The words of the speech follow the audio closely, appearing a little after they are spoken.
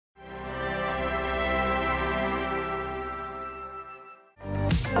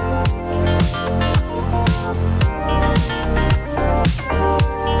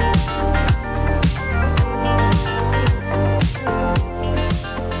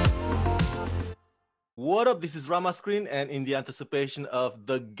What up? This is Rama Screen, and in the anticipation of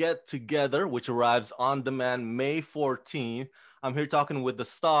the Get Together, which arrives on demand May 14, I'm here talking with the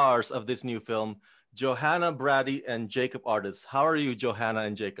stars of this new film, Johanna Braddy and Jacob Artis. How are you, Johanna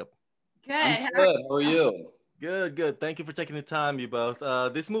and Jacob? Good. I'm How are good. How are you? Good, good. Thank you for taking the time, you both.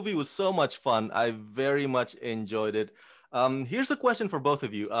 This movie was so much fun. I very much enjoyed it. Here's a question for both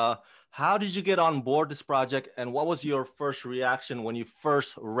of you. How did you get on board this project, and what was your first reaction when you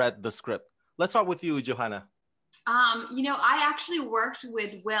first read the script? Let's start with you, Johanna. I actually worked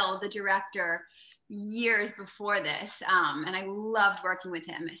with Will, the director, years before this, and I loved working with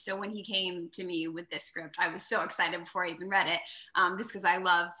him. So when he came to me with this script, I was so excited before I even read it, just because I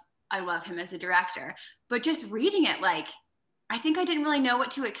love him as a director. But just reading it, like, I think I didn't really know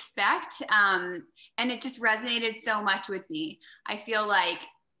what to expect, and it just resonated so much with me. I feel like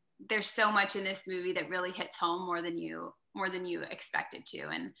there's so much in this movie that really hits home more than you expected to,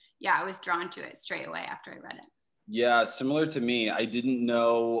 and yeah, I was drawn to it straight away after I read it. Yeah, similar to me. I didn't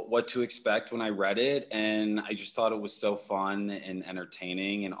know what to expect when I read it, and I just thought it was so fun and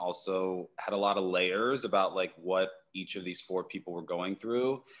entertaining, and also had a lot of layers about like what each of these four people were going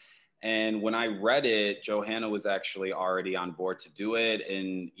through. And when I read it, Johanna was actually already on board to do it,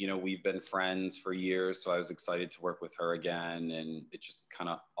 and we've been friends for years, so I was excited to work with her again, and it just kind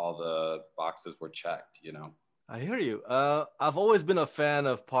of all the boxes were checked. I hear you. I've always been a fan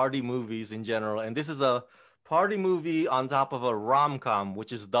of party movies in general, and this is a party movie on top of a rom-com,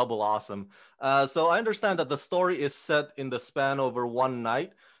 which is double awesome. So I understand that the story is set in the span over one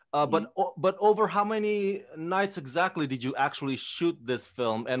night, but over how many nights exactly did you actually shoot this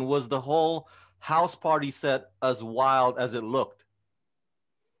film? And was the whole house party set as wild as it looked?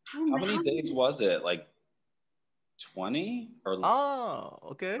 How many days was it? Like 20 Oh,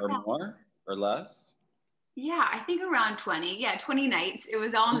 okay. or more or less? Yeah, I think around 20. Yeah, 20 nights. It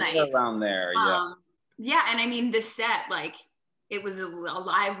was all Somewhere nights. around there, yeah. Yeah, and I mean, the set, like, it was a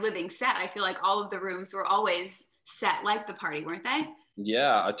live living set. I feel like all of the rooms were always set like the party, weren't they?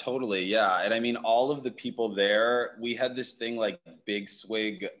 Yeah, totally. Yeah. And I mean, all of the people there, we had this thing like Big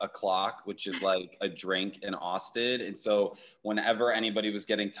Swig o'clock, which is like a drink in Austin. And so whenever anybody was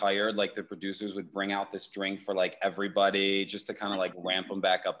getting tired, like the producers would bring out this drink for like everybody just to kind of like ramp them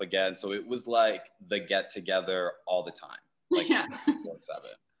back up again. So it was like the get together all the time, like Yeah.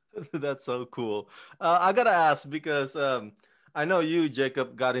 24/7. That's so cool. I gotta ask because I know you,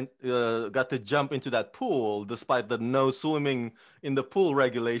 Jacob, got to jump into that pool despite the no swimming in the pool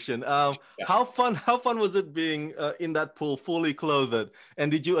regulation. Yeah. How fun was it being in that pool fully clothed? And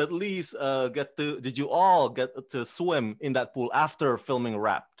did you at least did you all get to swim in that pool after filming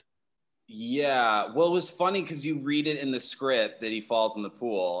wrapped? Yeah, well, it was funny because you read it in the script that he falls in the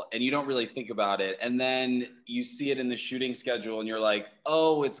pool and you don't really think about it. And then you see it in the shooting schedule and you're like,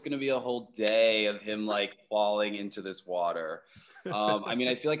 oh, it's going to be a whole day of him like falling into this water. I mean,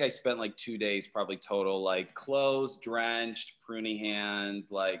 I feel like I spent like 2 days probably total, like clothes, drenched, pruny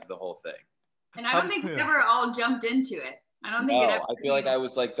hands, like the whole thing. And I don't think we ever all jumped into it. I don't think it ever. No, I feel like I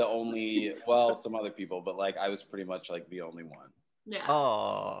was like the only, well, some other people, but like I was pretty much like the only one. Yeah.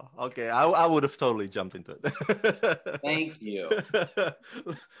 Oh, okay. I would have totally jumped into it. Thank you.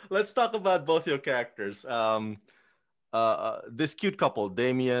 Let's talk about both your characters. This cute couple,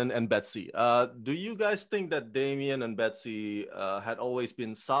 Damien and Betsy. Do you guys think that Damien and Betsy had always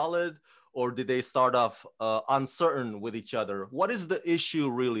been solid, or did they start off uncertain with each other? What is the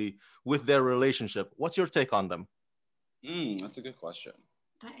issue really with their relationship? What's your take on them? That's a good question.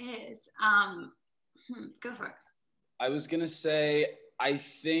 That is. Go for it. I was going to say, I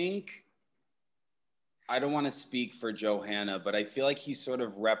think, I don't want to speak for Johanna, but I feel like he sort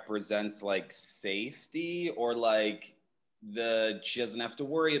of represents like safety, or like she doesn't have to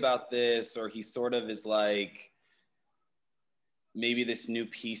worry about this, or he sort of is like maybe this new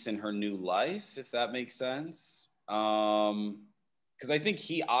piece in her new life, if that makes sense. Because I think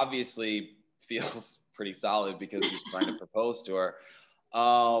he obviously feels pretty solid because he's trying to propose to her.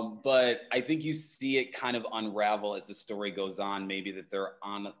 But I think you see it kind of unravel as the story goes on, maybe that they're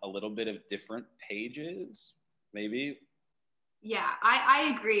on a little bit of different pages, maybe. Yeah,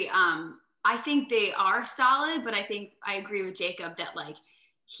 I agree. I think they are solid, but I think I agree with Jacob that like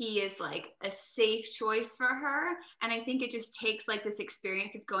he is like a safe choice for her. And I think it just takes like this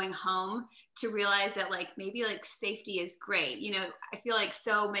experience of going home to realize that like maybe like safety is great. I feel like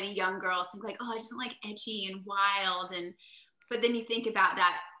so many young girls think like, oh, I just don't like edgy and wild. But then you think about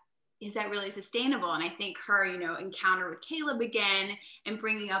that, is that really sustainable? And I think her, encounter with Caleb again and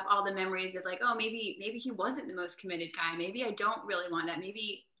bringing up all the memories of like, oh, maybe he wasn't the most committed guy. Maybe I don't really want that.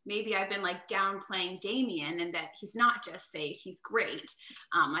 Maybe maybe I've been like downplaying Damien and that he's not just safe, he's great.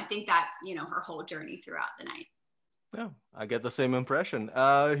 I think that's, you know, her whole journey throughout the night. Yeah, I get the same impression.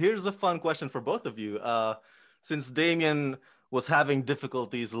 Here's a fun question for both of you. Since Damien was having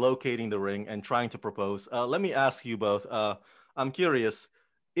difficulties locating the ring and trying to propose, let me ask you both. I'm curious,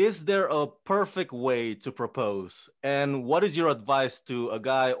 is there a perfect way to propose? And what is your advice to a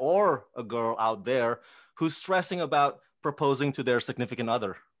guy or a girl out there who's stressing about proposing to their significant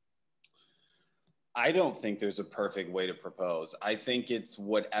other? I don't think there's a perfect way to propose. I think it's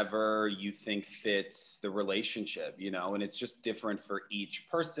whatever you think fits the relationship, you know, and it's just different for each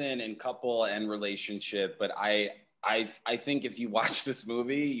person and couple and relationship. But I think if you watch this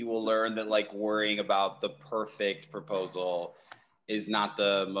movie, you will learn that like worrying about the perfect proposal is not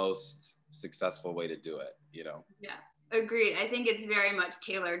the most successful way to do it, you know? Yeah. Agreed. I think it's very much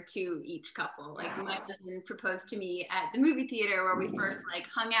tailored to each couple. Like my husband proposed to me at the movie theater where we first like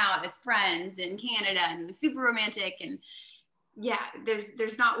hung out as friends in Canada, and it was super romantic. And yeah,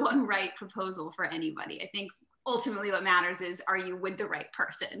 there's not one right proposal for anybody. I think ultimately what matters is, are you with the right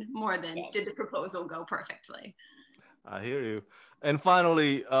person more than did the proposal go perfectly? I hear you. And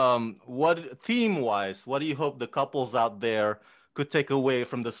finally, what theme-wise, what do you hope the couples out there could take away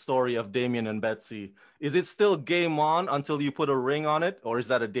from the story of Damien and Betsy? Is it still game on until you put a ring on it, or is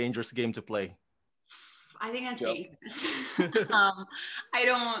that a dangerous game to play? I think that's dangerous.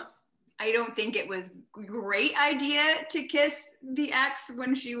 I don't think it was a great idea to kiss the ex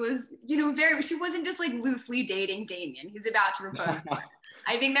when she was, you know, she wasn't just like loosely dating Damien. He's about to propose to her.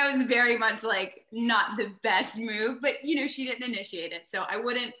 I think that was very much like not the best move, but you know, she didn't initiate it. So I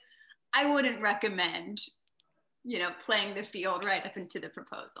wouldn't recommend, you know, playing the field right up into the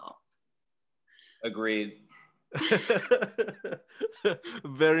proposal. Agreed.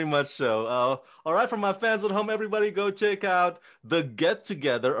 Very much so. All right, for my fans at home, everybody go check out The Get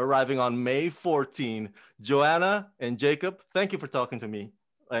Together, arriving on May 14. Johanna and Jacob, thank you for talking to me,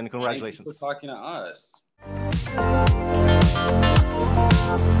 and congratulations. Thank you for talking to us.